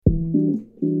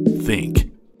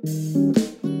think,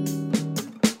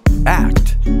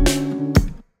 act,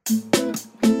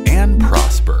 and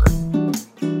prosper.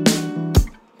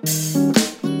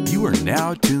 You are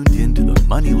now tuned into the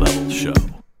Money Level Show.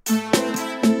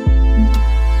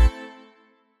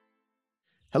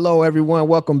 Hello, everyone.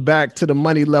 Welcome back to the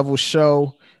Money Level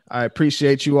Show. I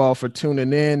appreciate you all for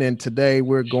tuning in. And today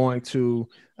we're going to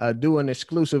do an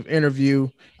exclusive interview.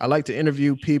 I like to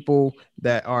interview people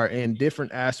that are in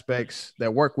different aspects,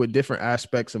 that work with different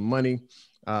aspects of money,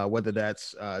 whether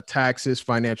that's taxes,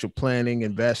 financial planning,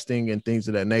 investing, and things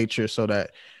of that nature, so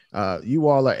that you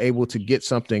all are able to get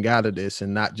something out of this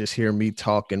and not just hear me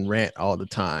talk and rant all the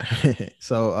time.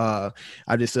 So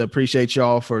I just appreciate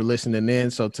y'all for listening in.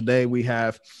 So today we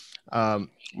have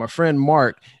my friend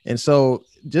Mark. And so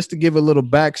just to give a little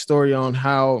backstory on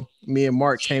how me and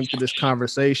Mark came to this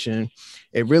conversation,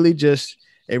 it really just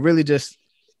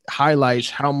highlights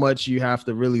how much you have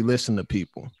to really listen to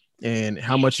people and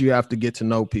how much you have to get to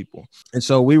know people. And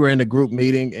so we were in a group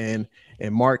meeting, and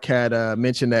Mark had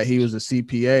mentioned that he was a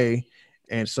CPA.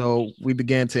 And so we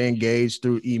began to engage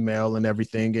through email and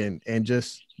everything, and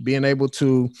just being able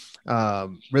to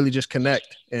really just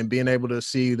connect and being able to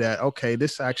see that, okay,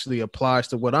 this actually applies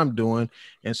to what I'm doing.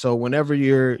 And so whenever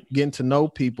you're getting to know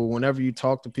people, whenever you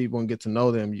talk to people and get to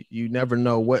know them, you never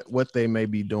know what they may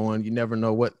be doing. You never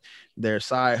know what their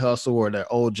side hustle or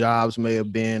their old jobs may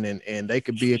have been, and they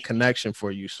could be a connection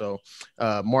for you. So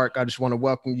Mark, I just want to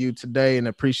welcome you today and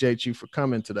appreciate you for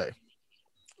coming today.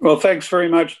 Well, thanks very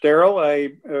much, Daryl.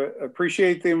 I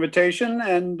appreciate the invitation.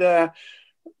 And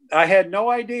I had no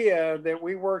idea that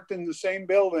we worked in the same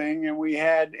building and we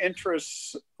had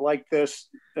interests like this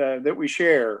that we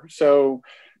share. So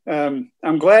I'm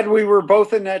glad we were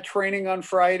both in that training on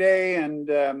Friday.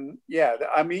 And yeah,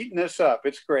 I'm eating this up.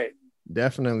 It's great.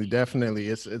 Definitely.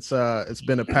 It's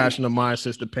been a passion of mine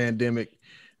since the pandemic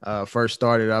first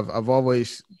started. I've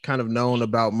always kind of known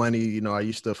about money. You know, I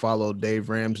used to follow Dave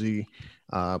Ramsey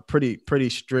pretty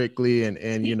strictly, and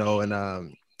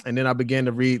then I began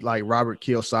to read like Robert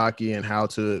Kiyosaki and how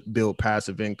to build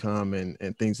passive income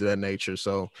and things of that nature.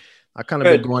 So I kind of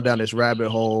been going down this rabbit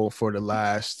hole for the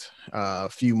last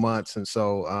few months, and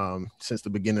so since the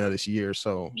beginning of this year.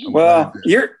 So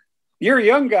you're a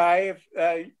young guy.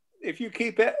 If you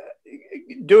keep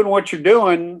doing what you're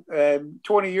doing,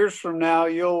 20 years from now,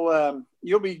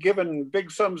 you'll be given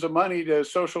big sums of money to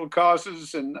social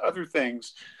causes and other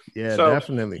things. Yeah, so,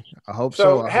 definitely. I hope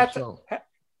so. Hats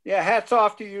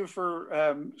off to you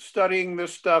for studying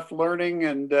this stuff, learning,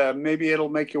 and maybe it'll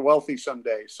make you wealthy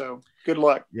someday. So good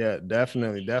luck. Yeah,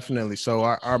 definitely. So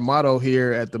our motto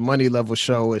here at the Money Level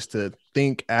Show is to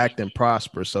think, act, and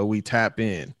prosper. So we tap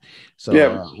in.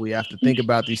 So we have to think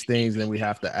about these things, and then we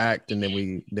have to act, and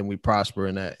then we prosper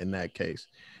in that case.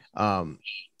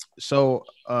 So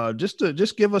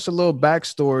just give us a little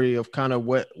backstory of kind of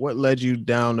what led you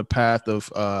down the path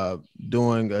of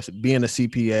being a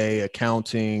CPA,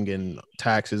 accounting, and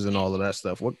taxes, and all of that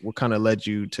stuff. What kind of led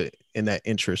you to in that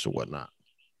interest or whatnot?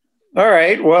 All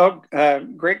right. Well,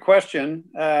 great question.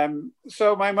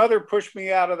 So my mother pushed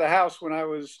me out of the house when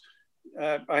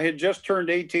I had just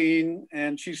turned 18,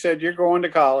 and she said, "You're going to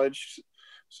college."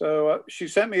 So she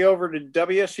sent me over to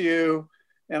WSU.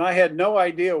 And I had no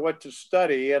idea what to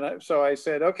study. And so I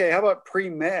said, okay, how about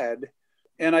pre-med?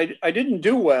 And I didn't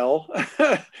do well.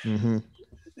 Mm-hmm.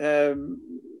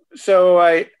 So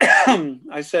I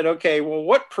said, okay, well,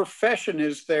 what profession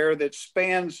is there that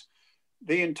spans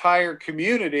the entire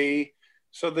community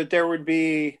so that there would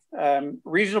be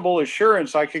reasonable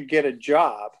assurance I could get a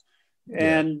job?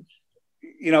 Yeah. And,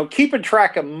 keeping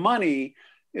track of money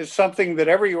is something that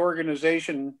every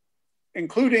organization,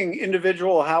 including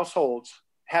individual households,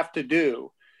 have to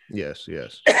do. Yes.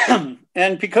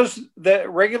 And because the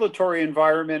regulatory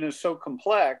environment is so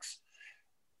complex,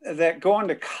 that going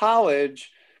to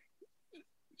college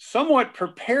somewhat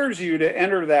prepares you to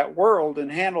enter that world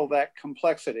and handle that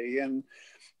complexity. And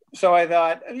so I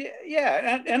thought,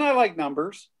 and I like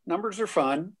numbers. Numbers are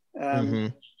fun.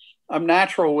 I'm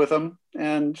natural with them.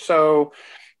 And so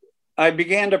I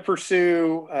began to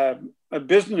pursue a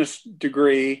business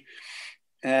degree,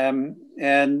 and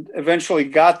eventually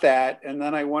got that. And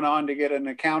then I went on to get an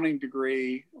accounting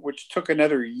degree, which took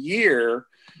another year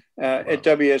at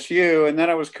WSU. And then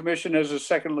I was commissioned as a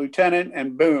second lieutenant,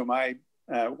 and boom, I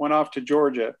went off to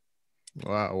Georgia.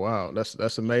 Wow.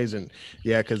 That's amazing.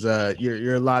 Yeah. Cause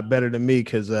you're a lot better than me.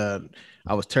 Cause I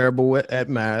was terrible at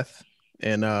math,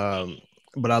 and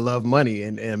but I love money,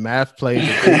 and math plays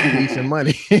a pretty decent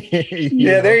money.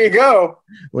 There you go.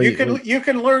 You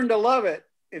can learn to love it.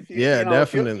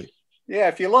 Definitely.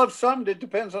 If you love something, it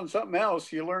depends on something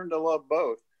else. You learn to love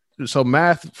both. so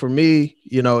math for me,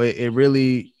 it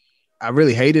really, I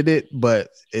really hated it, but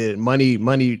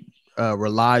money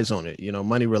relies on it.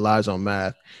 Money relies on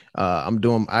math.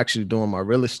 I'm actually doing my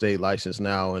real estate license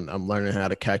now, and I'm learning how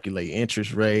to calculate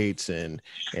interest rates and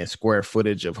square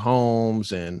footage of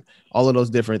homes and all of those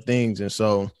different things. And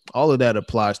so all of that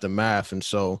applies to math. And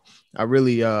so I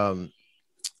really, I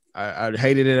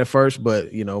hated it at first,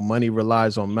 but money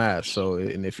relies on math. So,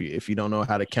 and if you don't know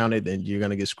how to count it, then you're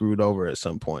going to get screwed over at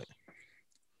some point.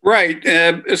 Right.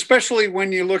 Especially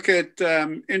when you look at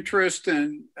interest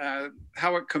and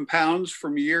how it compounds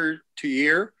from year to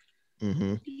year.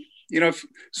 Mm-hmm.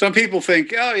 Some people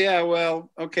think, oh yeah,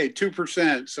 well, okay,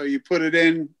 2%. So you put it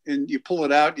in and you pull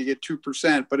it out, you get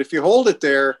 2%. But if you hold it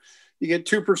there, you get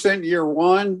 2% in year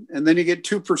one, and then you get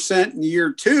 2% in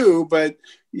year two. But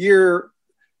year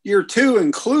two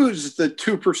includes the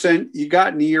 2% you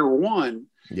got in year one.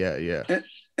 Yeah.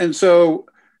 And so,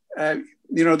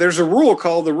 there's a rule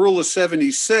called the rule of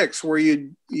 76, where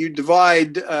you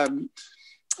divide,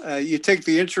 you take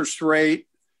the interest rate,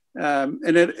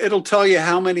 and it'll tell you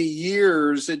how many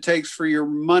years it takes for your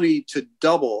money to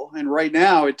double. And right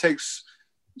now it takes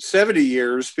 70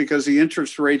 years because the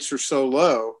interest rates are so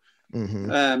low.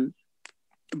 Mm-hmm.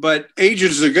 But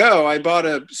ages ago, I bought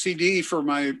a CD for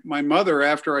my mother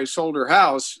after I sold her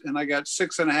house, and I got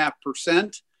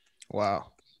 6.5%.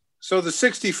 Wow. So the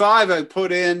 65 I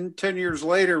put in 10 years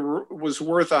later was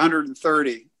worth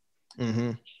 130.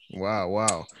 Mm-hmm.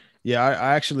 Wow. Yeah,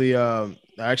 I actually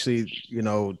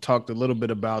talked a little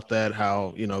bit about that,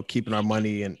 how, keeping our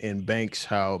money in banks,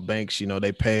 how banks,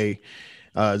 they pay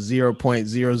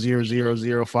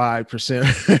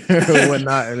 0.00005% or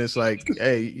whatnot. And it's like,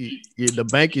 hey, the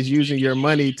bank is using your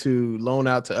money to loan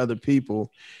out to other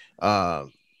people.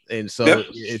 And so Yep.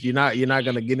 if you're not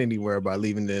going to get anywhere by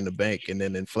leaving it in the bank, and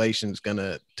then inflation is going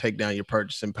to take down your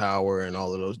purchasing power and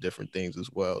all of those different things as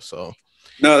well. So,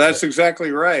 no, that's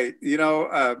exactly right.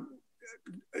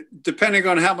 Depending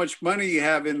on how much money you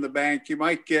have in the bank, you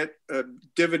might get a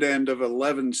dividend of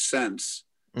 11 cents.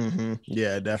 Mm-hmm.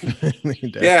 Yeah,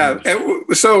 definitely. Yeah.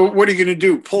 So what are you going to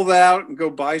do? Pull that out and go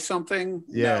buy something?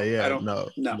 Yeah. No.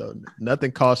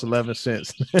 Nothing costs 11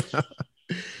 cents.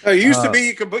 It used to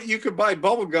be you could buy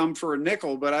bubble gum for a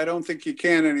nickel, but I don't think you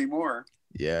can anymore.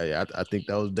 Yeah. I think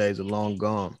those days are long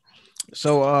gone.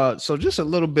 So just a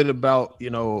little bit about,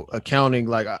 accounting.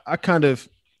 Like I kind of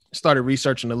started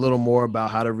researching a little more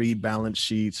about how to read balance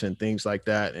sheets and things like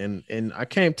that. And I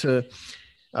came to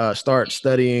start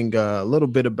studying a little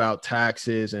bit about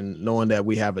taxes, and knowing that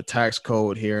we have a tax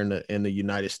code here in the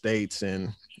United States.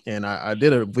 And I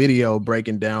did a video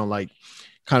breaking down like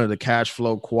kind of the cash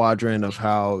flow quadrant of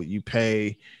how you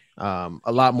pay a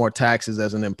lot more taxes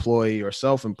as an employee or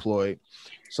self-employed.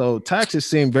 So taxes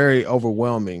seem very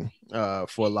overwhelming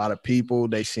for a lot of people.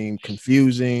 They seem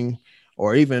confusing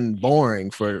or even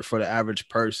boring for the average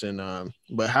person.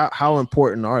 But how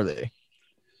important are they?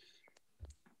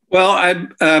 Well,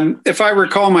 if I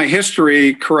recall my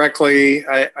history correctly,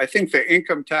 I think the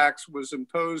income tax was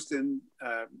imposed in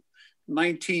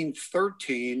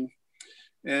 1913,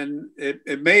 and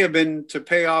it may have been to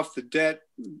pay off the debt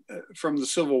from the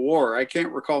Civil War. I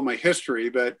can't recall my history,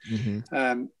 but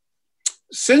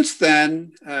since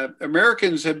then,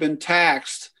 Americans have been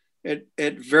taxed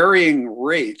at varying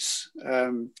rates.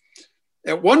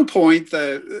 At one point,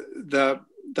 the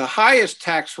highest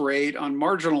tax rate on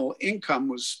marginal income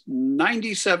was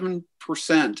 97%.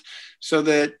 So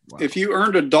that if you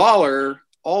earned $1,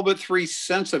 all but 3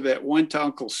 cents of it went to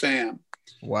Uncle Sam.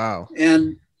 Wow.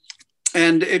 And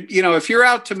if you're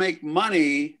out to make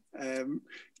money,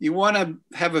 you want to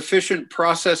have efficient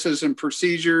processes and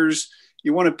procedures.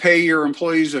 You want to pay your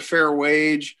employees a fair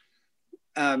wage.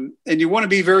 And you want to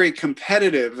be very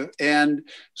competitive. And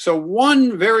so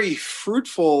one very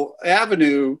fruitful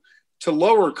avenue to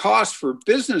lower costs for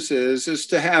businesses is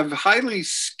to have highly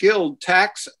skilled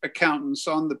tax accountants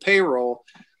on the payroll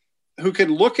who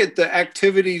can look at the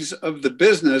activities of the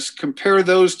business, compare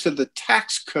those to the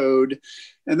tax code,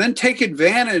 and then take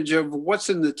advantage of what's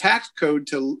in the tax code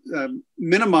to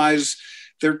minimize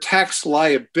their tax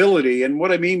liability. And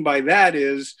what I mean by that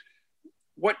is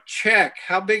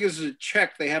how big is the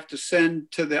check they have to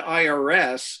send to the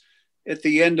IRS at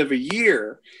the end of a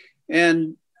year?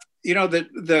 And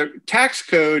the tax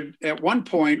code at one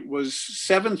point was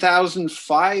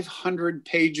 7,500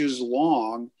 pages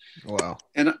long. Wow.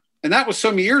 And that was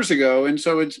some years ago. And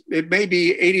so it may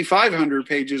be 8,500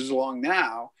 pages long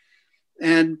now.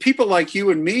 And people like you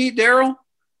and me, Daryl,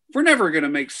 we're never going to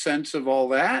make sense of all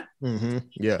that. Mm-hmm.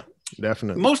 Yeah,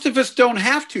 definitely. Most of us don't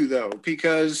have to, though,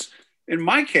 because in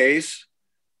my case,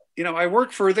 I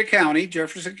work for the county,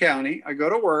 Jefferson County. I go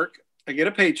to work, I get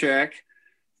a paycheck.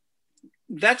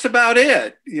 That's about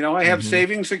it. I have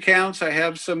savings accounts, I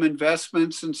have some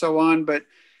investments and so on. But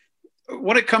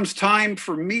when it comes time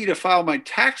for me to file my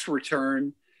tax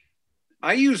return,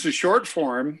 I use the short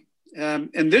form.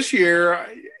 And this year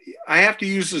I have to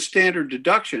use the standard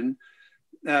deduction.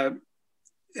 And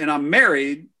I'm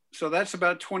married, so that's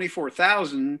about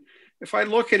 $24,000. If I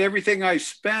look at everything I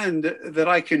spend that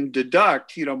I can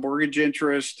deduct, mortgage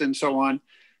interest and so on,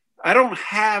 I don't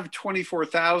have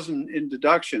 $24,000 in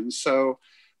deductions. So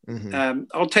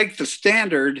I'll take the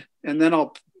standard, and then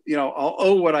I'll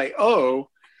owe what I owe.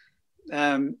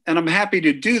 And I'm happy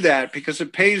to do that because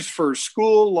it pays for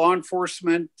school, law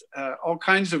enforcement, all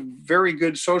kinds of very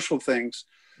good social things.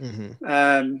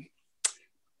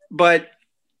 But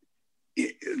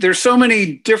there's so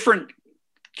many different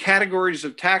categories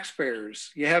of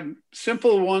taxpayers. You have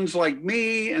simple ones like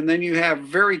me, and then you have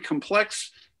very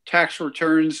complex tax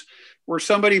returns where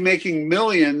somebody making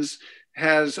millions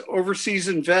has overseas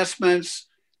investments.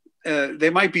 They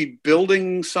might be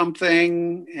building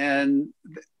something, and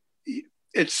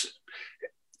it's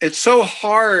so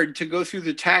hard to go through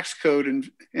the tax code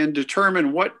and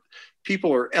determine what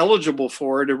people are eligible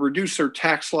for to reduce their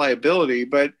tax liability.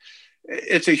 But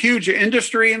it's a huge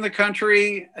industry in the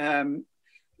country.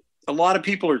 A lot of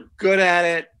people are good at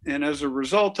it. And as a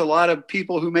result, a lot of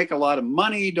people who make a lot of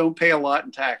money don't pay a lot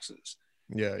in taxes.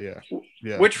 Yeah.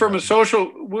 Which from a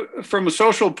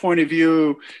social point of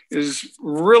view is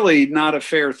really not a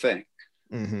fair thing.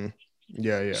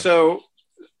 Yeah. So,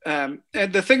 and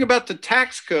the thing about the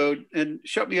tax code, and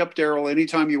shut me up, Daryl,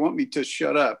 anytime you want me to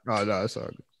shut up. Oh, no, it's all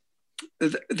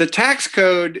good. The tax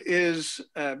code is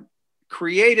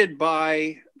created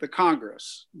by the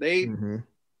Congress. They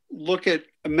look at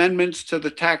amendments to the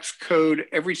tax code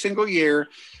every single year,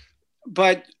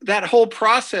 but that whole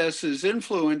process is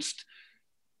influenced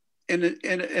in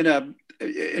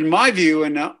my view,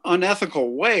 in an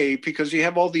unethical way, because you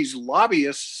have all these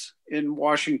lobbyists in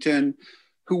Washington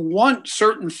who want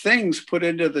certain things put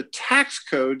into the tax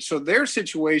code so their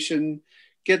situation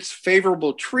gets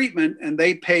favorable treatment and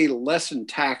they pay less in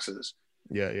taxes.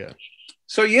 Yeah.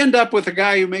 So you end up with a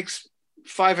guy who makes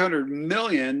 $500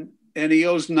 million and he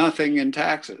owes nothing in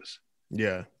taxes.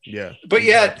 Yeah. But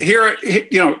yet here,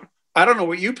 I don't know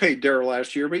what you paid, Daryl,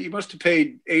 last year, but you must have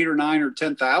paid $8,000 or $9,000 or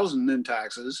 $10,000 in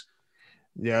taxes.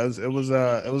 Yeah, it was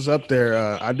up there.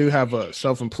 I do have a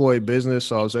self-employed business,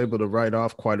 so I was able to write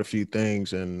off quite a few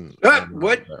things.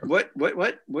 What'd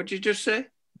you just say?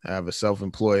 I have a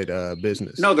self-employed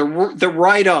business. No, the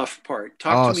write-off part.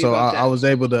 Talk to me about that. I was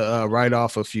able to write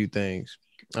off a few things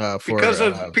because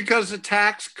the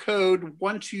tax code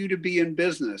wants you to be in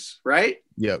business, right?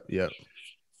 Yep.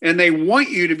 And they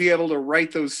want you to be able to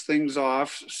write those things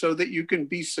off so that you can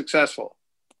be successful.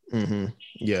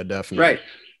 Yeah, definitely. Right.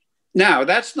 Now,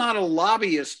 that's not a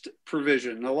lobbyist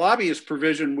provision. A lobbyist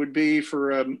provision would be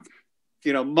for a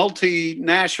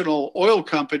multinational oil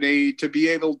company to be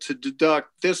able to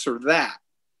deduct this or that.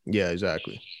 Yeah,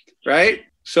 exactly. Right.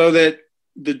 So that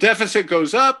the deficit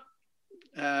goes up,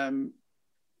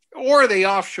 or they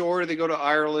offshore, they go to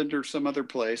Ireland or some other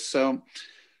place. So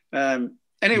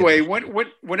anyway,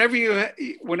 whenever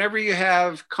you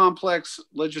have complex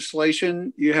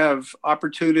legislation, you have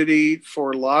opportunity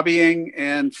for lobbying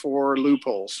and for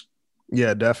loopholes.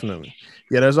 Yeah, definitely.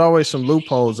 Yeah, there's always some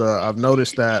loopholes. I've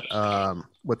noticed that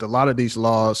with a lot of these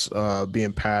laws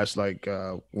being passed, like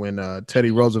when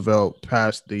Teddy Roosevelt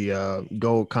passed the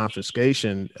gold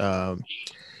confiscation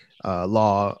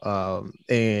law,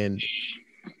 and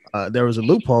there was a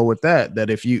loophole with that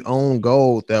if you own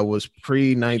gold that was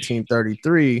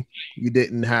pre-1933, you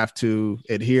didn't have to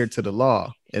adhere to the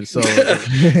law. And so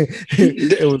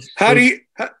it was. How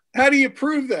do you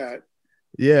prove that?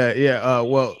 Yeah.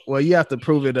 Well, you have to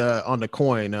prove it on the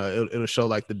coin. It'll show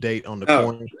like the date on the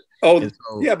coin. So,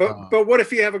 yeah, but what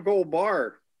if you have a gold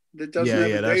bar that doesn't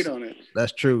have a date on it?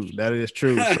 That's true. That is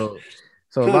true.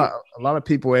 So a lot of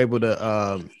people are able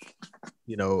to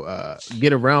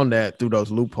get around that through those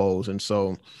loopholes. And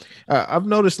so I've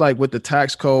noticed, like with the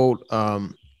tax code,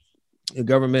 the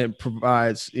government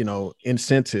provides,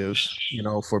 incentives,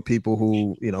 for people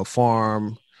who,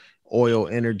 farm, oil,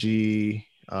 energy,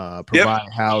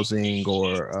 provide housing,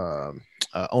 or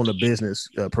own a business,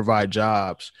 provide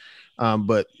jobs.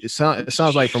 But it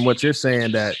sounds like from what you're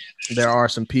saying that there are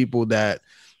some people that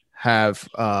have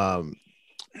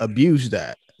abused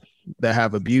that.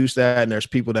 And there's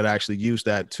people that actually use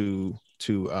that to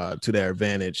their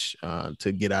advantage,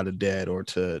 to get out of debt or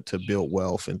to build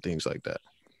wealth and things like that.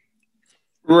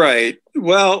 Right.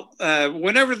 Well,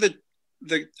 whenever the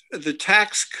the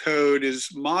tax code is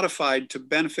modified to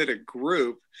benefit a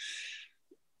group,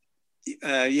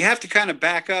 you have to kind of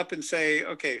back up and say,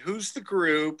 okay, who's the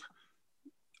group?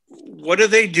 What do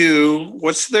they do?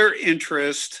 What's their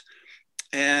interest?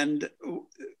 And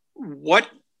what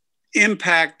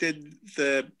impact did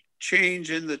the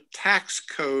change in the tax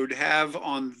code have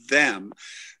on them?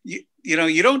 You know,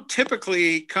 you don't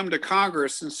typically come to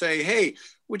Congress and say, hey,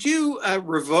 would you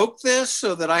revoke this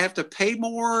so that I have to pay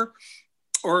more?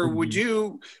 Or would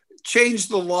you change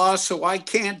the law so I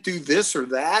can't do this or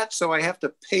that, so I have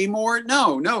to pay more?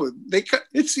 No,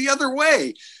 it's the other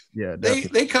way. Yeah,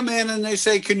 they come in and they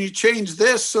say, can you change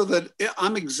this so that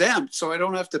I'm exempt, so I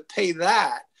don't have to pay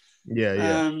that?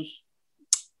 Yeah.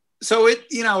 So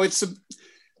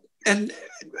and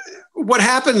what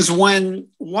happens when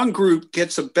one group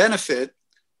gets a benefit,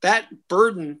 that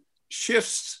burden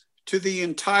shifts to the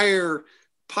entire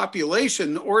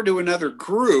population or to another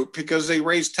group because they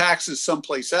raise taxes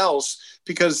someplace else,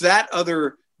 because that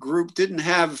other group didn't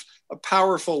have a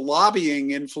powerful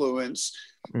lobbying influence.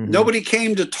 Nobody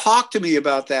came to talk to me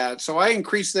about that. So I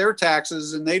increased their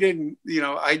taxes and they didn't,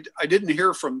 I didn't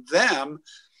hear from them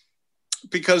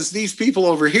because these people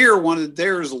over here wanted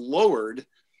theirs lowered.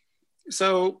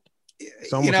 So,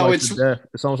 it's almost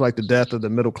it's almost like the death of the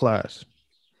middle class.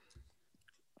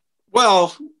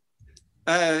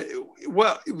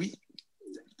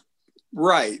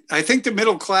 Right. I think the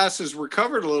middle class has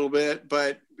recovered a little bit,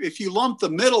 but if you lump the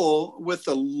middle with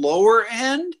the lower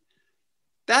end,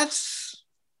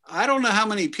 I don't know how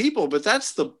many people, but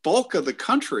that's the bulk of the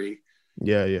country.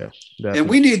 Yeah. Definitely. And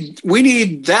we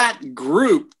need that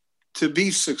group to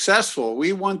be successful.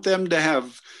 We want them to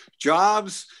have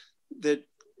jobs that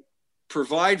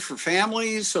provide for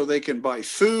families so they can buy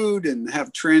food and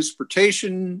have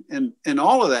transportation and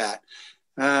all of that.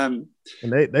 And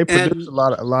they produce a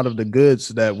lot of the goods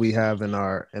that we have in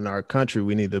our country.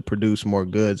 We need to produce more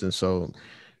goods, and so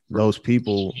those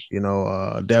people,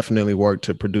 definitely work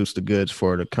to produce the goods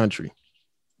for the country.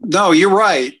 No, you're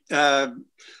right.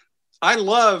 I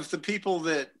love the people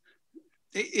that,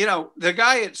 the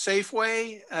guy at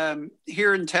Safeway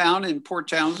here in town in Port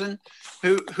Townsend,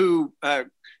 who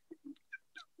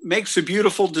makes the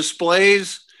beautiful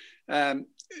displays. My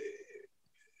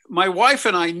wife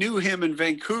and I knew him in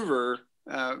Vancouver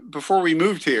before we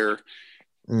moved here,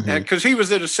 because he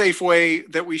was at a Safeway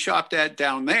that we shopped at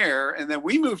down there, and then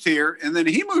we moved here, and then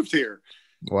he moved here.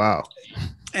 Wow.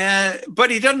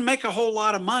 But he doesn't make a whole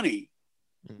lot of money.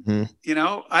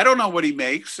 I don't know what he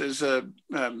makes as the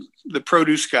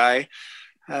produce guy,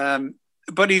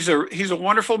 but he's a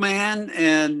wonderful man,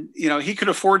 and he could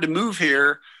afford to move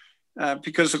here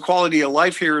because the quality of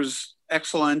life here is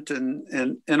excellent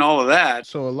and all of that.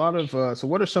 So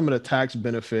what are some of the tax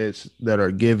benefits that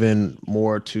are given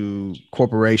more to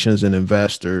corporations and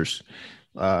investors,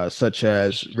 such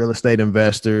as real estate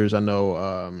investors? I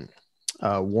know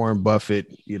Warren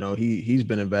Buffett, he's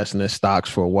been investing in stocks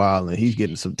for a while and he's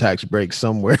getting some tax breaks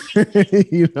somewhere,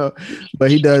 but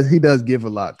he does give a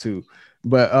lot too.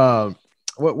 But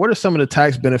what are some of the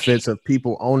tax benefits of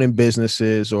people owning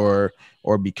businesses or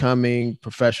becoming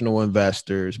professional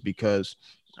investors? Because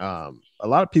a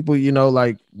lot of people,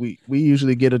 like we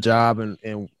usually get a job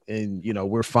and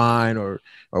we're fine or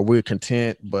we're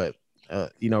content, but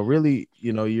really,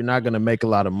 you're not going to make a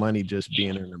lot of money just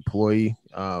being an employee.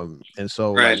 And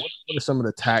so right. What are some of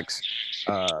the tax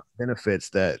benefits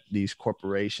that these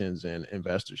corporations and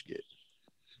investors get?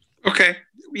 Okay.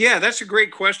 Yeah, that's a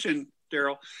great question,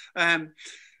 Daryl.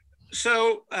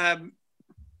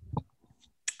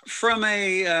 From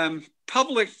a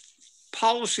public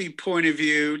policy point of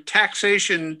view,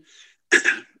 taxation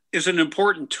is an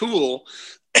important tool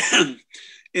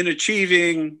in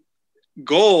achieving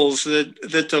goals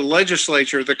that the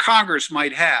legislature, the Congress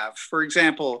might have. For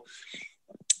example,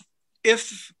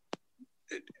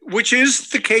 which is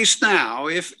the case now,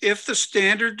 if the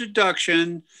standard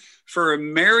deduction for a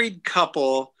married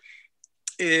couple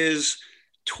is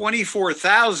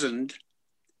 $24,000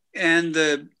 and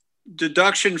the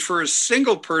deduction for a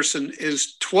single person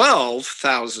is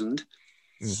 $12,000,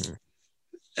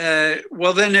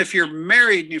 well, then if you're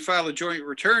married and you file a joint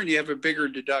return, you have a bigger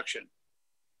deduction.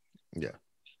 Yeah.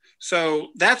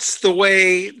 So that's the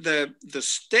way the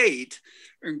state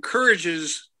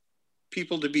encourages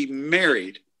people to be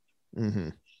married,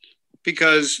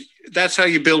 because that's how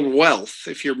you build wealth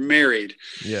if you're married.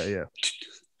 Yeah.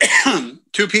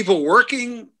 Two people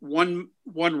working, one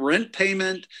rent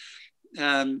payment.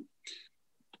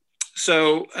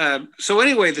 So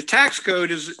anyway, the tax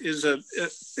code is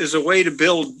a way to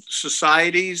build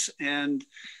societies, and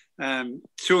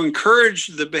to encourage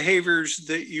the behaviors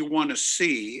that you want to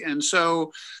see. And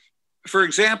so, for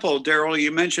example, Daryl,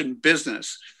 you mentioned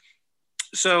business.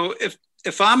 So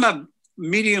if I'm a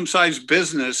medium-sized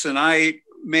business and I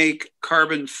make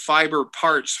carbon fiber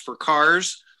parts for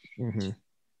cars, and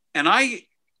I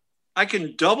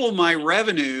can double my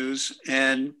revenues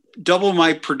and double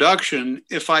my production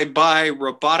if I buy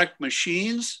robotic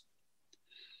machines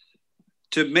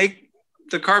to make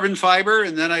the carbon fiber,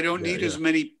 and then I don't need as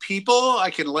many people.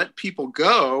 I can let people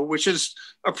go, which is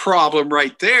a problem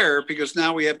right there, because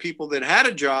now we have people that had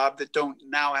a job that don't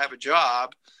now have a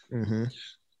job.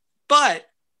 But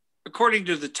according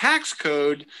to the tax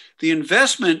code, the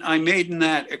investment I made in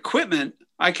that equipment,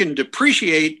 I can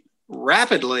depreciate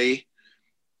rapidly,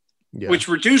 which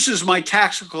reduces my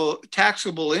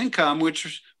taxable income,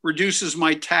 which reduces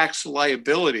my tax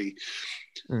liability.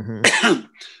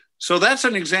 So that's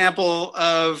an example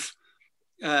of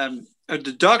a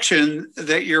deduction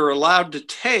that you're allowed to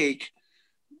take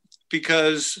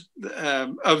because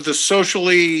of the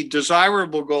socially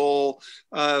desirable goal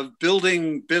of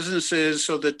building businesses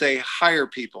so that they hire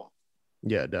people.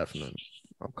 Yeah, definitely.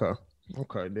 Okay.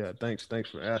 Yeah. Thanks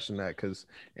for answering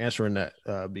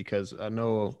that. Because I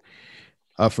know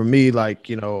for me, like,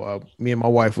 me and my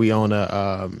wife, we own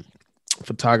a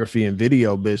photography and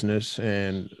video business.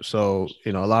 And so,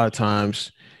 a lot of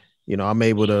times, I'm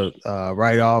able to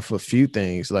write off a few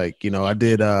things. Like, I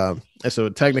did, so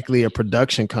technically a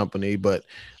production company, but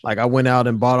like I went out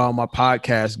and bought all my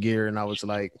podcast gear and I was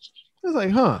like,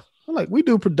 I'm like, we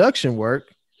do production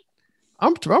work.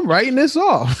 I'm writing this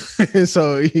off. And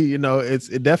so,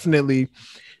 it definitely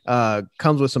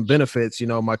comes with some benefits.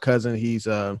 My cousin, he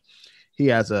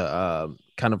has a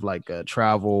kind of like a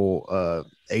travel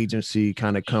agency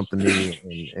kind of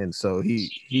company, and so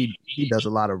he does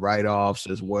a lot of write-offs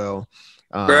as well.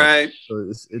 Right. So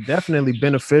it's definitely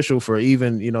beneficial for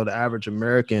even the average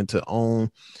American to own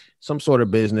some sort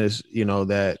of business,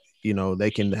 that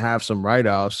they can have some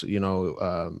write-offs,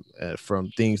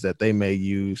 from things that they may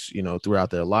use, throughout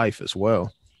their life as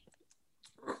well.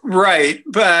 Right.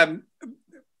 But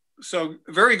so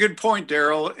very good point,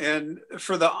 Daryl. And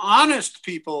for the honest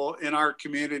people in our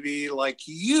community, like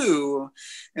you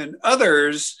and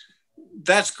others,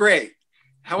 that's great.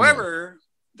 However,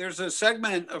 there's a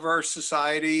segment of our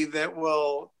society that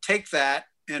will take that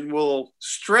and will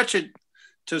stretch it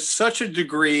to such a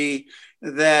degree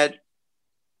that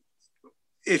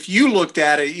if you looked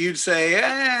at it, you'd say,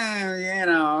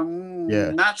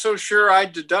 not so sure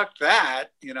I'd deduct that,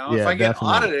 if I get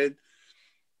audited.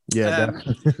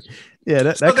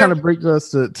 That kind of brings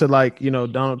us to like,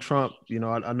 Donald Trump,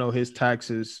 I know his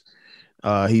taxes,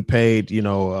 he paid,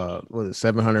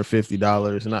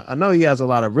 $750. And I know he has a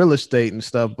lot of real estate and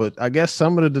stuff, but I guess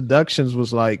some of the deductions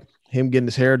was like him getting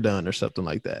his hair done or something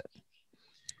like that.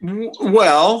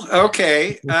 Well,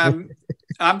 okay.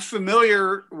 I'm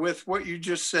familiar with what you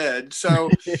just said. So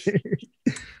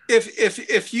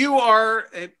if you are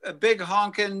a big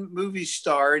honking movie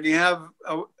star and you have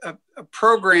a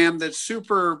program that's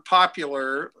super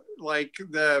popular, like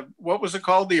what was it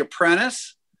called? The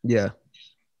Apprentice? Yeah.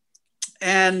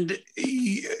 And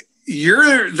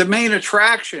you're the main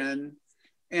attraction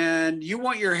and you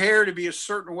want your hair to be a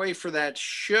certain way for that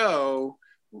show,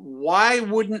 why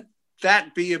wouldn't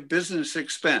that be a business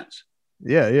expense?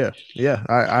 Yeah.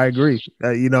 I agree.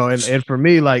 And for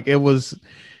me, like it was,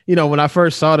 when I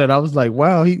first saw that, I was like,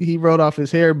 wow, he wrote off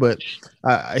his hair, but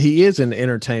he is in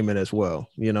entertainment as well,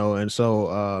 and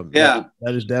so that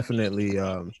is definitely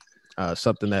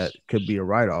something that could be a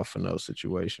write-off in those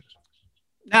situations.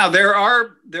 Now there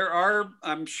are,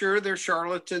 I'm sure there's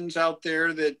charlatans out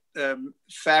there that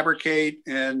fabricate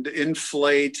and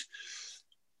inflate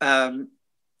and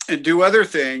do other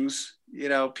things,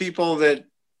 people that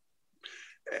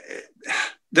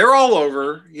they're all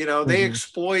over, they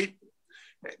exploit.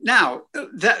 Now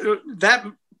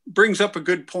that brings up a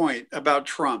good point about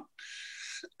Trump.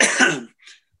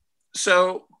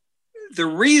 So the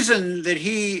reason that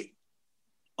he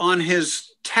on his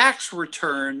tax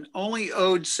return only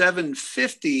owed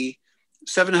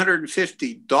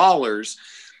 $750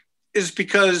 is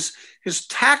because his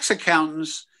tax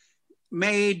accountants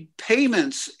made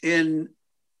payments in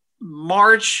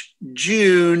March,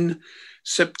 June,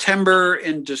 September,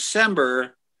 and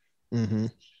December. Mm-hmm.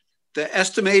 The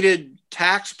estimated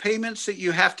tax payments that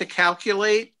you have to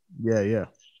calculate. Yeah.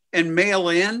 And mail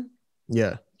in.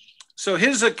 Yeah. So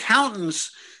his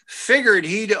accountants figured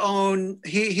he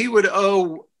would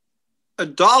owe a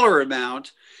dollar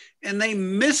amount, and they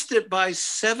missed it by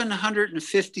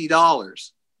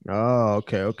 $750. Oh,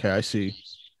 okay, I see.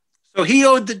 So he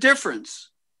owed the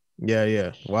difference. Yeah,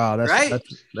 yeah. Wow, right?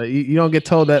 you don't get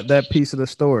told that piece of the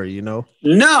story, you know.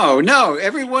 No.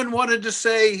 Everyone wanted to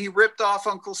say he ripped off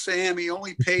Uncle Sam. He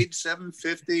only paid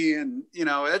 $750, and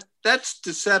that's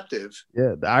deceptive.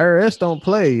 Yeah, the IRS don't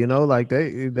play, you know, like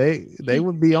they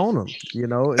would be on them, you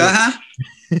know. Uh-huh.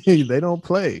 They don't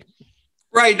play.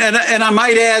 Right, and I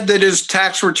might add that his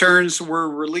tax returns were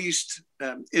released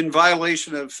in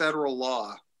violation of federal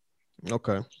law.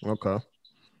 Okay.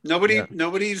 Yeah.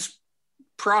 Nobody's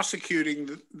prosecuting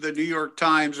the New York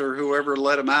Times or whoever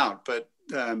let him out, but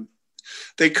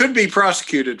they could be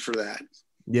prosecuted for that.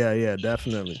 Yeah,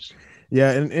 definitely.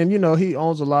 Yeah, and you know, he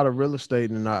owns a lot of real estate,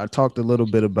 and I talked a little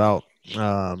bit about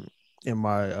in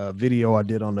my video I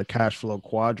did on the cash flow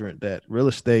quadrant that real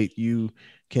estate, you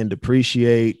can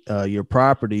depreciate your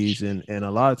properties, and a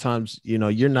lot of times, you know,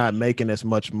 you're not making as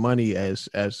much money as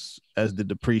the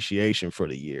depreciation for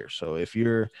the year. So if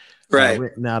you're Right.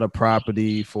 renting out a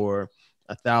property for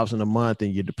 $1,000 a month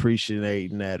and you're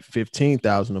depreciating at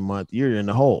 15,000 a month, you're in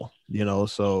the hole, you know.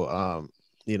 So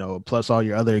you know, plus all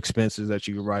your other expenses that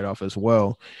you can write off as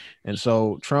well. And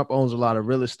so Trump owns a lot of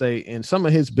real estate, and some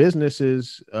of his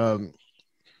businesses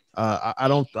I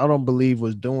don't believe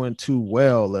was doing too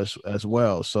well as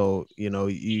well. So, you know,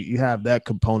 you have that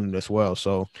component as well.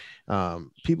 So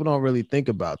people don't really think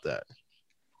about that.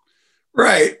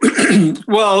 Right.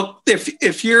 Well,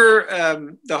 if you're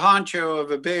the honcho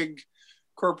of a big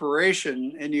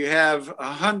corporation and you have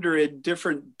 100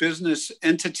 different business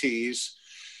entities,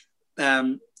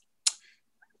 you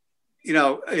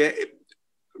know,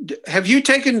 have you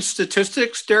taken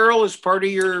statistics, Daryl, as part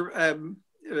of your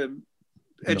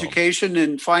education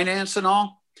in finance and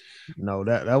all? No,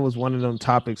 that was one of them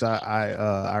topics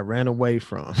I ran away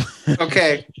from.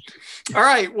 Okay. All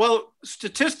right. Well,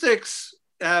 statistics,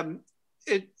 at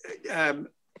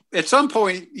some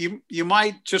point you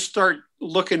might just start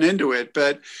looking into it,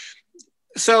 but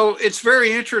so it's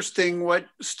very interesting what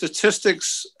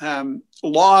statistics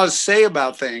laws say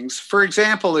about things. For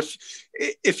example,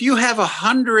 if you have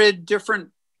 100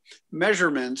 different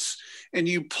measurements and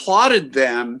you plotted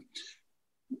them,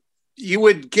 you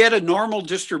would get a normal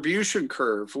distribution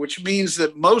curve, which means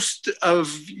that most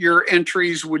of your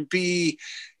entries would be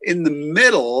in the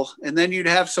middle, and then you'd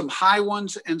have some high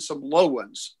ones and some low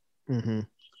ones. Mm-hmm.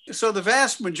 So the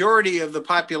vast majority of the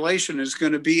population is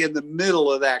going to be in the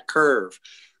middle of that curve,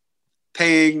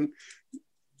 paying,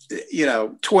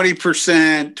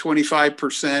 20%,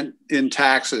 25% in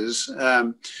taxes.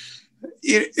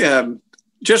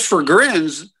 Just for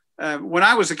grins, when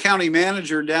I was a county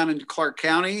manager down in Clark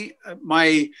County,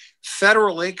 my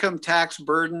federal income tax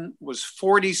burden was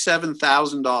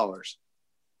 $47,000.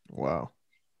 Wow.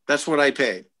 That's what I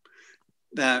paid.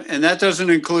 And that doesn't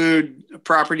include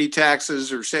property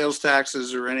taxes or sales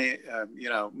taxes or any,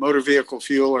 motor vehicle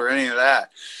fuel or any of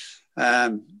that.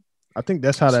 I think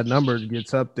that's how that number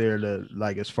gets up there, to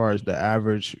like as far as the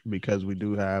average, because we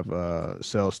do have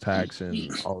sales tax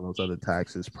and all those other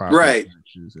taxes, property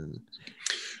taxes, and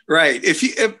right.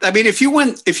 If you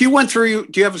went through,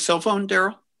 do you have a cell phone,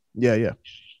 Daryl? Yeah.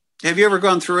 Have you ever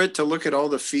gone through it to look at all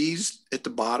the fees at the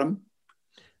bottom?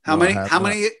 How many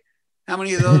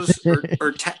of those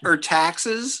are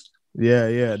taxes?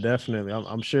 Yeah, definitely.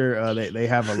 I'm sure they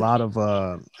have a lot of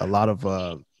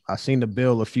I've seen the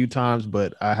bill a few times,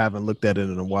 but I haven't looked at it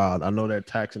in a while. I know they're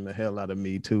taxing the hell out of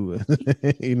me too.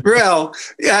 Well,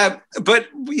 yeah, but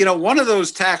one of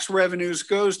those tax revenues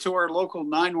goes to our local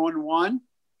 911,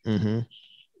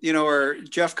 or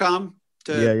Jeffcom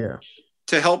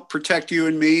to help protect you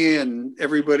and me and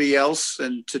everybody else,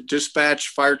 and to dispatch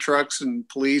fire trucks and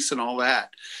police and all that.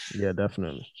 Yeah,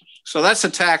 definitely. So that's a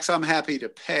tax I'm happy to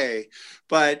pay.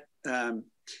 But,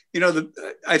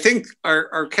 I think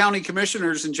our county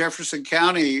commissioners in Jefferson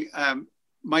County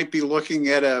might be looking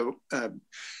at a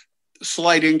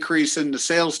slight increase in the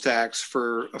sales tax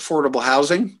for affordable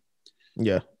housing.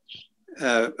 Yeah.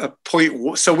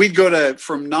 So we'd go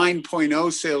from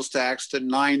 9.0 sales tax to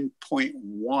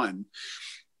 9.1.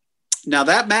 Now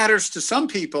that matters to some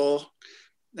people,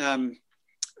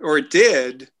 or it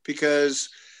did, because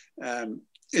in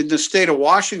the state of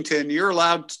Washington, you're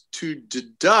allowed to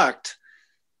deduct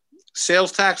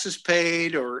sales taxes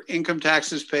paid or income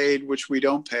taxes paid, which we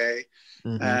don't pay,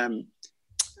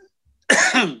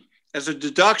 as a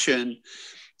deduction,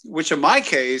 which in my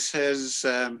case has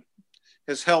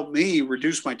helped me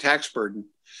reduce my tax burden.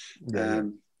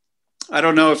 I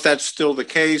don't know if that's still the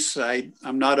case.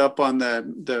 I'm not up on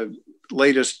the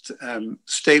latest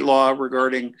state law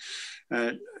regarding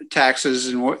taxes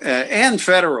and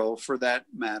federal, for that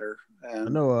matter. I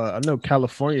know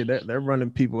California, they're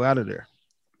running people out of there.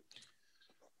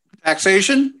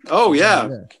 Taxation? Oh, yeah.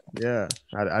 Yeah.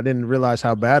 I didn't realize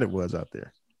how bad it was out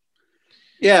there.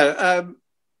 Yeah.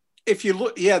 If you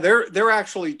look, there are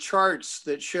actually charts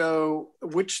that show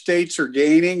which states are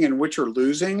gaining and which are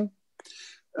losing.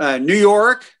 New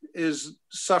York is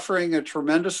suffering a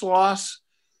tremendous loss.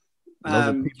 Those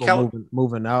are people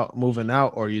moving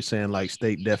out, or are you saying like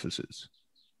state deficits?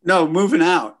 No, moving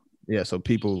out. Yeah, so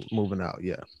people moving out,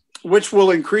 yeah. Which will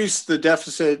increase the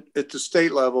deficit at the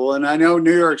state level. And I know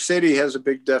New York City has a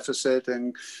big deficit,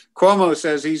 and Cuomo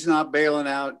says he's not bailing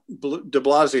out de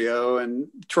Blasio, and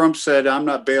Trump said, I'm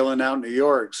not bailing out New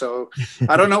York. So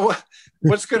I don't know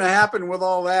what's going to happen with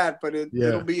all that, but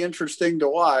it'll be interesting to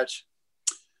watch.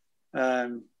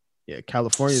 Yeah,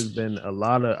 California's been a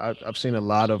lot of, I've seen a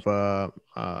lot of,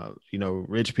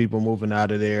 rich people moving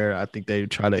out of there. I think they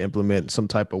try to implement some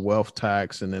type of wealth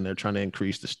tax, and then they're trying to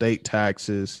increase the state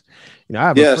taxes. You know,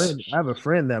 I have a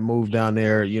friend that moved down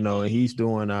there, and he's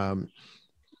doing,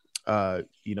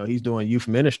 he's doing youth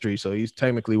ministry. So he's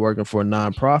technically working for a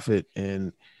nonprofit.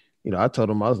 And, I told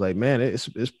him, I was like, man, it's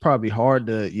probably hard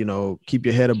to, keep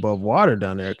your head above water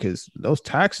down there because those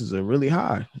taxes are really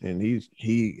high. And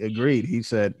he agreed. He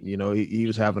said, he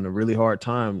was having a really hard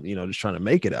time, just trying to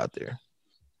make it out there.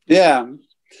 Yeah,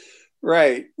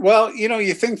 right. Well,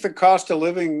 you think the cost of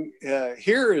living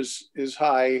here is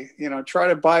high. Try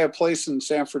to buy a place in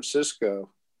San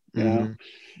Francisco. Yeah,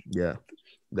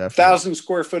 definitely. 1,000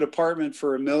 square foot apartment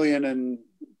for $1 million and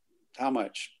how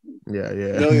much? Yeah.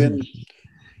 Million.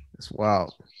 It's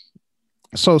wild.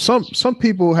 So some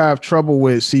people have trouble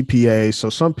with CPAs. So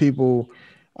some people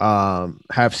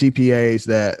have CPAs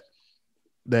that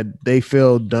they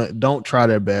feel don't try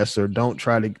their best or don't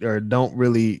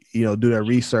really do their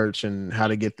research and how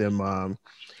to get them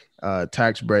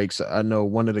tax breaks. I know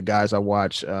one of the guys I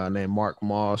watch named Mark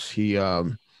Moss. He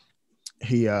when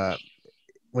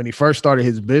he first started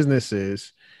his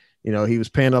businesses, he was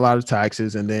paying a lot of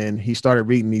taxes, and then he started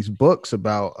reading these books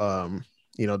about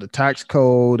the tax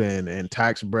code and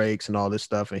tax breaks and all this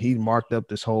stuff. And he marked up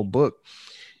this whole book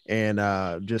and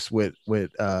just with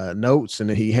notes, and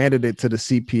then he handed it to the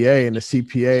CPA, and the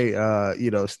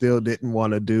CPA, still didn't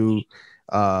want to do,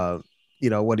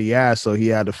 what he asked. So he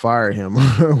had to fire him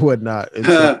or whatnot.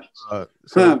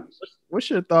 So what's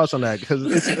your thoughts on that?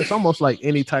 Because it's almost like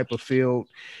any type of field,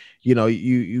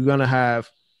 you're going to have,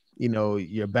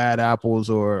 your bad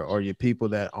apples or your people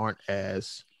that aren't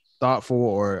as thoughtful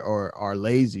or are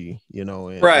lazy,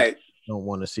 and right, don't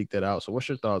want to seek that out. So what's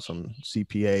your thoughts on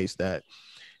CPAs that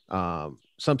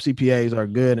some CPAs are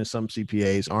good and some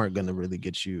CPAs aren't going to really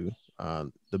get you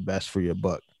the best for your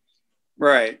buck?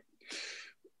 Right.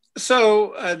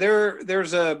 So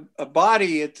there's a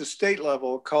body at the state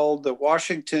level called the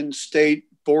Washington State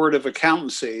Board of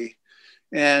Accountancy.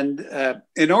 And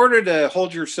in order to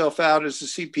hold yourself out as a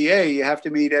CPA, you have to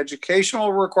meet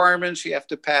educational requirements, you have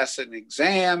to pass an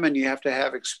exam, and you have to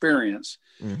have experience.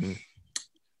 Mm-hmm.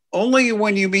 Only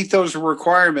when you meet those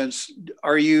requirements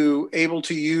are you able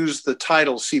to use the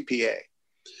title CPA.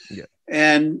 Yeah.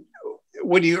 And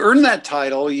when you earn that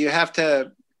title, you have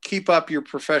to keep up your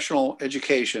professional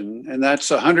education, and that's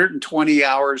 120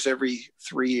 hours every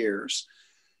 3 years.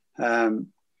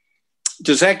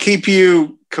 Does that keep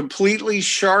you completely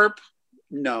sharp?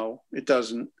 No, it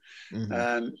doesn't.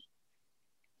 Mm-hmm.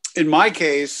 In my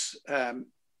case, I'm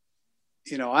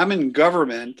in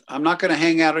government. I'm not going to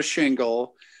hang out a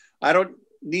shingle. I don't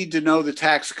need to know the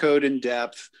tax code in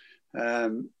depth.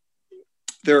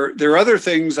 There are other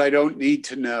things I don't need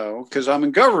to know because I'm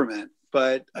in government,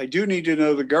 but I do need to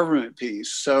know the government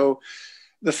piece. So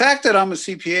the fact that I'm a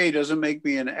CPA doesn't make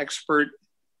me an expert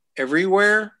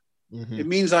everywhere. Mm-hmm. It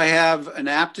means I have an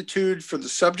aptitude for the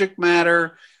subject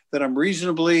matter, that I'm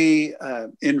reasonably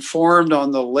informed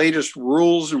on the latest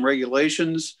rules and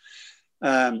regulations.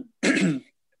 But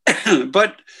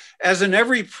as in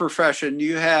every profession,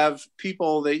 you have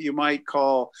people that you might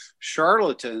call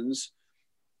charlatans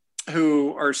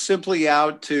who are simply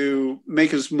out to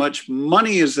make as much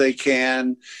money as they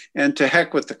can and to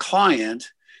heck with the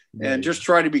client and just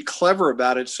try to be clever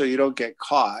about it so you don't get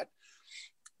caught.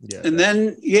 Yeah, and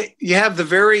then you have the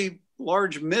very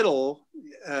large middle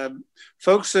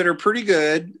folks that are pretty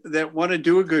good, that want to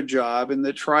do a good job and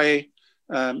that try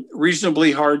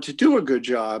reasonably hard to do a good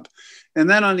job. And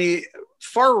then on the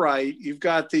far right, you've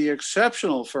got the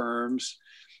exceptional firms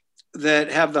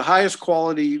that have the highest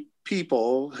quality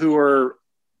people who are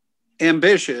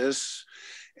ambitious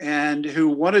and who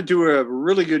want to do a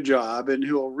really good job and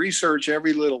who will research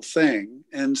every little thing.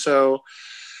 And so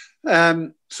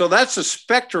that's a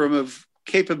spectrum of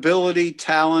capability,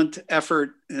 talent,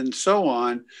 effort, and so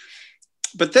on.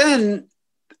 But then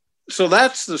So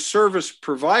that's the service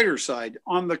provider side.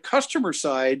 On the customer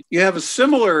side, you have a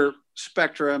similar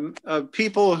spectrum of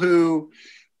people who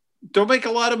don't make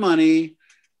a lot of money,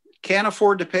 can't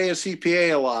afford to pay a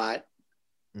CPA a lot,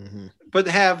 but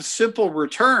have simple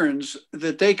returns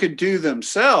that they could do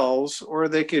themselves, or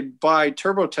they could buy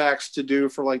TurboTax to do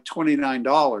for like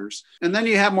 $29. And then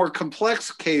you have more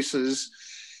complex cases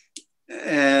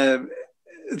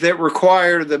that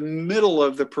require the middle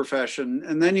of the profession.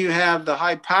 And then you have the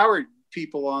high-powered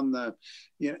people on the,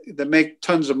 that make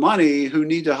tons of money, who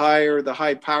need to hire the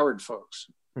high-powered folks.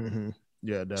 Yeah,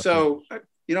 definitely. So,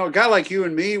 a guy like you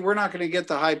and me, we're not going to get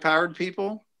the high-powered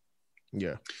people.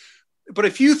 Yeah. But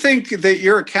if you think that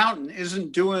your accountant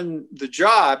isn't doing the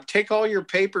job, take all your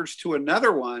papers to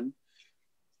another one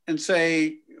and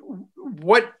say,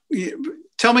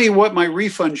 tell me what my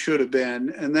refund should have been.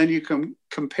 And then you can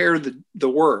compare the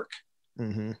work.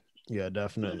 Yeah,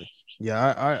 definitely.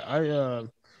 Yeah. I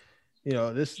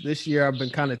this year I've been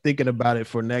kind of thinking about it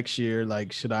for next year.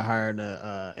 Like, should I hire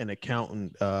an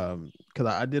accountant? Cause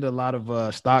I did a lot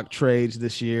of stock trades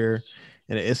this year,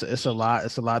 and it's a lot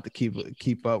to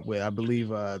keep up with. I believe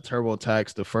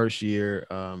TurboTax the first year,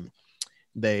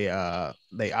 they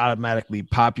automatically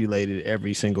populated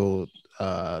every single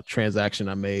transaction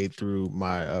I made through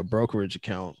my brokerage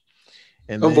account.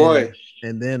 And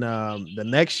then the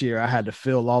next year I had to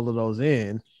fill all of those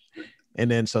in. And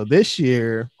then so this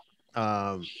year,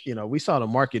 we saw the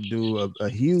market do a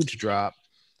huge drop.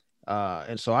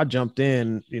 And so I jumped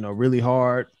in, really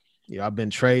hard. I've been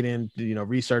trading,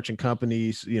 researching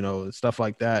companies, stuff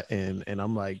like that. And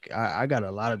I'm like, I got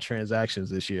a lot of transactions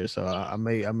this year. So I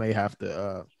may have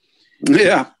to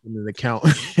an account.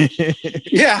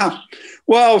 Yeah.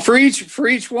 Well, for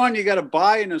each one, you got a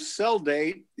buy and a sell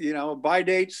date, a buy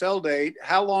date, sell date.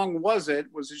 How long was it?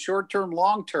 Was it short term,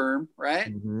 long term,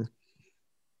 right?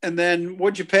 And then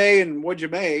what'd you pay and what'd you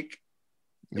make?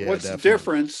 Yeah, what's definitely the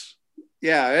difference?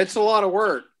 Yeah, it's a lot of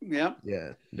work. Yeah.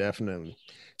 Yeah, definitely.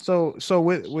 So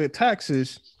with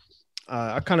taxes,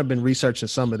 I've kind of been researching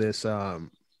some of this. So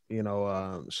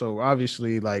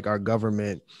obviously, like, our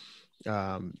government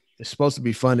is supposed to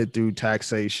be funded through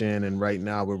taxation, and right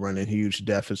now we're running huge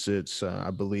deficits. I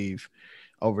believe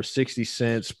over 60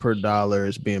 cents per dollar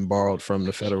is being borrowed from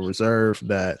the Federal Reserve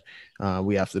that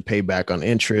we have to pay back on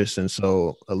interest. And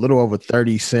so a little over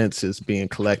 30 cents is being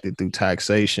collected through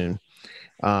taxation.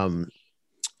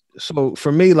 So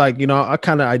for me, like, I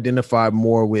kind of identify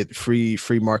more with free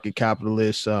market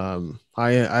capitalists.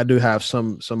 I do have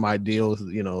some ideals,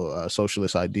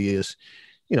 socialist ideas.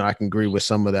 I can agree with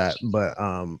some of that, but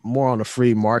more on the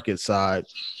free market side,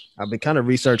 I've been kind of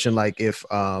researching, like, if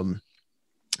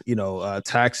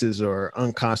taxes are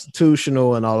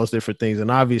unconstitutional and all those different things. And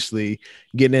obviously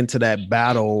getting into that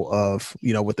battle of,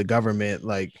 with the government,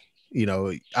 like,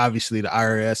 obviously the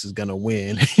IRS is going to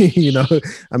win.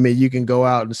 I mean, you can go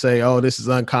out and say, oh, this is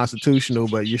unconstitutional,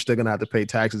 but you're still going to have to pay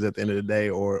taxes at the end of the day,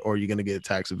 or you're going to get a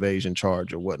tax evasion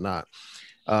charge or whatnot.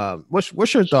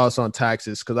 What's your thoughts on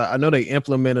taxes? Because I know they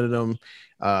implemented them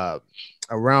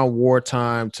around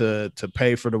wartime to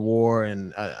pay for the war.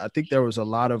 And I think there was a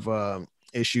lot of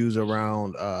issues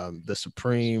around the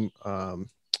Supreme,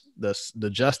 the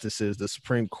justices, the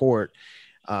Supreme Court,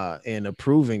 in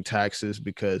approving taxes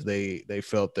because they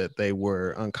felt that they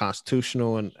were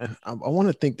unconstitutional. And I want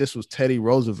to think this was Teddy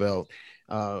Roosevelt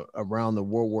around the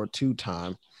World War II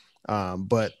time.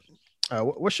 But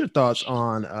what's your thoughts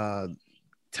on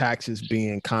taxes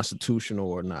being constitutional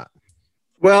or not?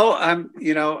 Well, I'm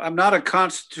not a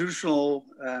constitutional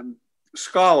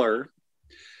scholar.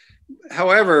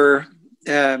 However,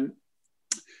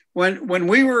 when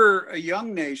we were a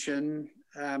young nation,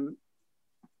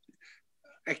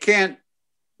 I can't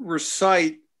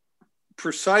recite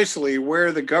precisely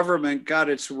where the government got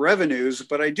its revenues,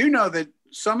 but I do know that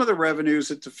some of the revenues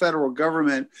that the federal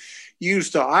government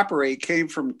used to operate came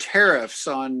from tariffs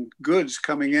on goods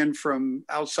coming in from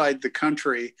outside the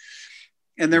country.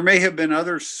 And there may have been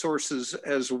other sources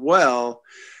as well.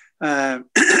 A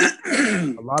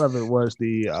lot of it was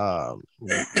we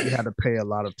had to pay a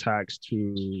lot of tax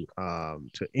to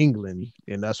England,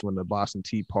 and that's when the Boston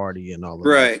Tea Party and all of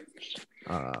right. that.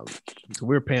 So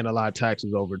we were paying a lot of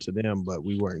taxes over to them, but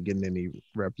we weren't getting any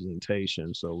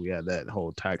representation. So we had that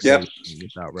whole taxation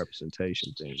without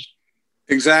representation thing.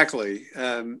 Exactly,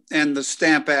 and the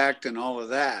Stamp Act and all of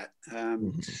that.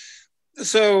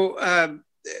 So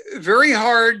very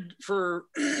hard for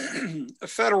a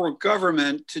federal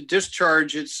government to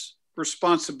discharge its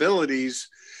responsibilities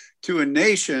to a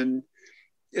nation,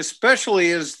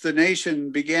 especially as the nation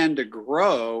began to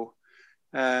grow.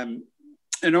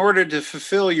 In order to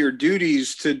fulfill your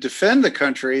duties to defend the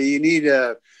country, you need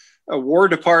a a War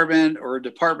Department or a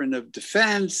Department of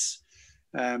Defense.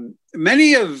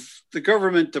 Many of the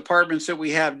government departments that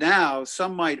we have now,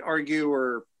 some might argue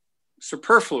are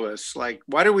superfluous. Like,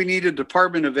 why do we need a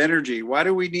Department of Energy? Why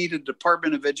do we need a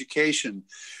Department of Education?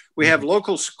 We have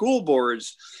local school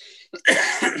boards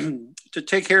to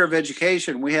take care of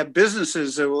education. We have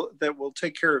businesses that will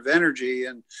take care of energy.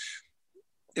 And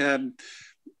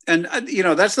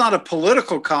that's not a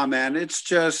political comment. It's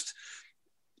just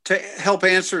to help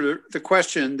answer the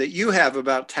question that you have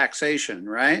about taxation,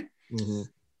 right? Mm-hmm.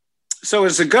 So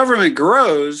as the government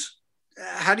grows,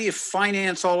 how do you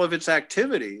finance all of its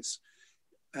activities?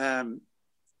 You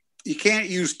can't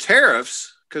use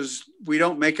tariffs because we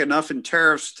don't make enough in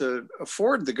tariffs to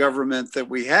afford the government that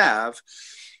we have.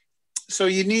 So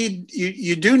you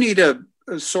do need a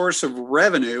source of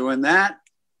revenue, and that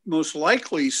most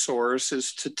likely source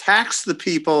is to tax the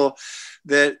people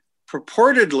that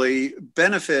purportedly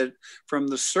benefit from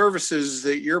the services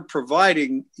that you're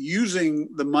providing using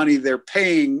the money they're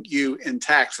paying you in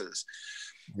taxes.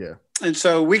 Yeah. And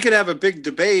so we could have a big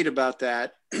debate about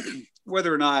that,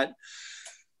 whether or not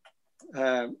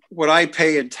what I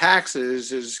pay in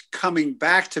taxes is coming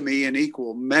back to me in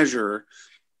equal measure.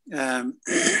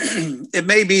 It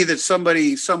may be that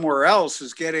somebody somewhere else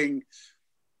is getting,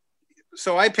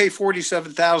 so I pay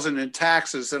 $47,000 in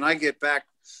taxes and I get back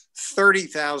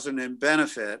 $30,000 in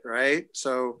benefit, right?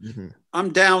 So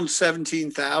I'm down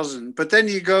 $17,000. But then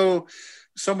you go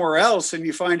somewhere else and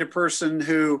you find a person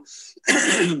who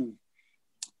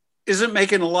isn't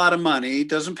making a lot of money,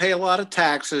 doesn't pay a lot of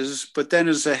taxes, but then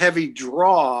is a heavy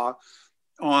draw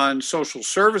on social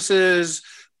services,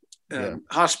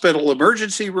 hospital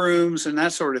emergency rooms, and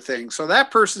that sort of thing. So that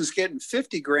person's getting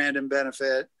 50 grand in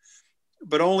benefit,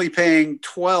 but only paying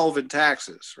 12 in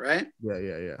taxes, right?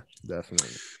 Yeah,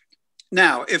 definitely.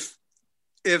 Now,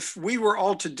 if we were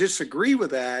all to disagree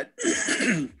with that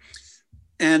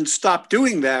and stop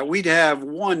doing that, we'd have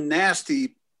one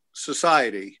nasty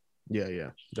society.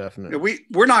 Yeah, definitely.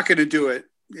 We're not going to do it.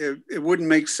 It wouldn't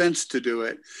make sense to do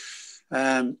it.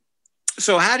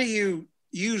 So how do you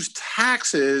use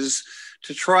taxes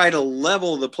to try to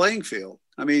level the playing field?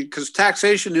 I mean, because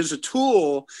taxation is a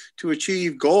tool to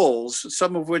achieve goals,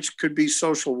 some of which could be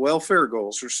social welfare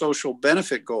goals or social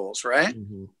benefit goals, right?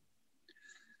 Mm-hmm.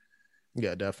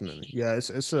 Yeah, definitely. Yeah,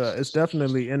 it's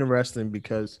definitely interesting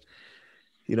because,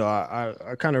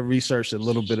 I kind of researched a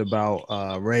little bit about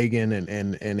Reagan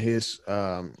and his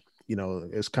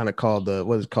it's kind of called the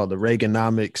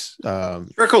Reaganomics.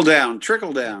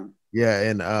 Trickle down. Yeah,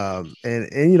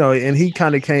 and he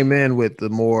kind of came in with the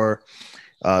more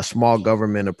small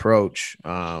government approach,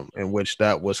 in which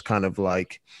that was kind of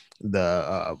like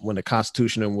the when the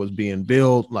Constitution was being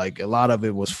built, like a lot of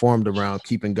it was formed around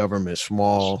keeping government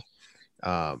small.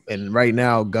 And right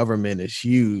now, government is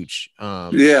huge.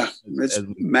 It's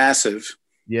massive.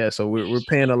 Yeah, so we're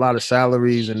paying a lot of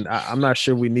salaries, and I'm not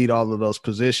sure we need all of those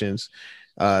positions.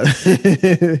 Most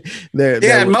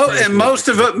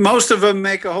of them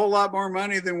make a whole lot more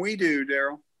money than we do,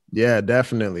 Daryl. Yeah,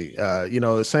 definitely.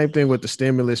 The same thing with the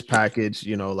stimulus package.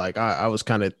 Like I was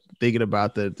kind of thinking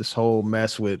about this whole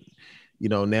mess with,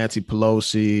 Nancy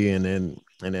Pelosi and then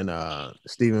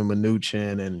Stephen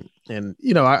Mnuchin and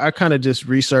I kind of just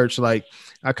research, like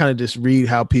I kind of just read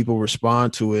how people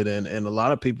respond to it, and a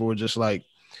lot of people were just like,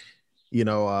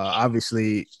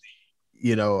 obviously,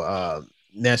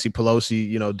 Nancy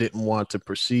Pelosi, didn't want to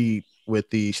proceed with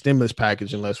the stimulus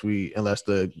package unless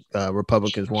the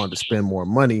Republicans wanted to spend more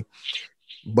money.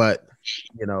 But,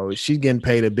 she's getting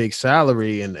paid a big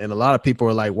salary. And a lot of people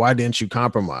are like, why didn't you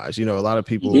compromise? A lot of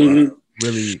people are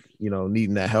really,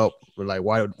 needing that help. We're like,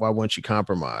 why wouldn't you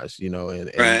compromise?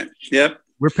 And right. Yep.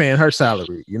 We're paying her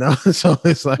salary, so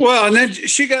it's like, well, and then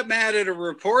she got mad at a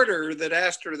reporter that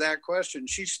asked her that question.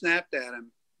 She snapped at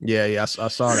him. Yeah, I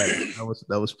saw that.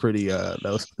 That was pretty. That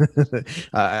was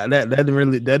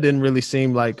that didn't really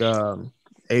seem like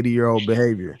 80-year-old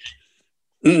behavior.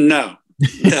 No.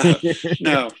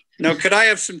 Could I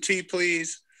have some tea,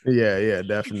 please? Yeah,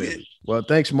 definitely. Well,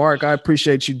 thanks, Mark. I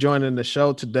appreciate you joining the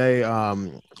show today. I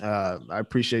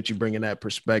appreciate you bringing that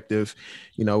perspective.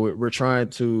 We're trying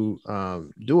to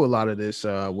do a lot of this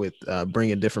with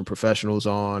bringing different professionals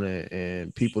on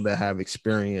and people that have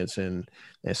experience in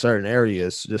certain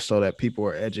areas, just so that people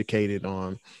are educated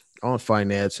on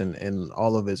finance and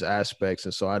all of its aspects.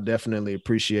 And so I definitely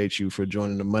appreciate you for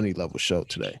joining the Money Level Show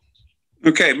today.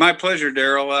 Okay, my pleasure,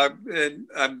 Daryl.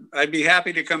 I'd be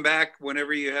happy to come back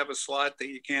whenever you have a slot that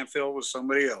you can't fill with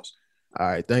somebody else. All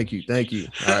right, thank you. All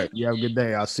right, you have a good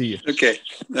day. I'll see you. Okay,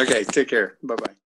 take care. Bye-bye.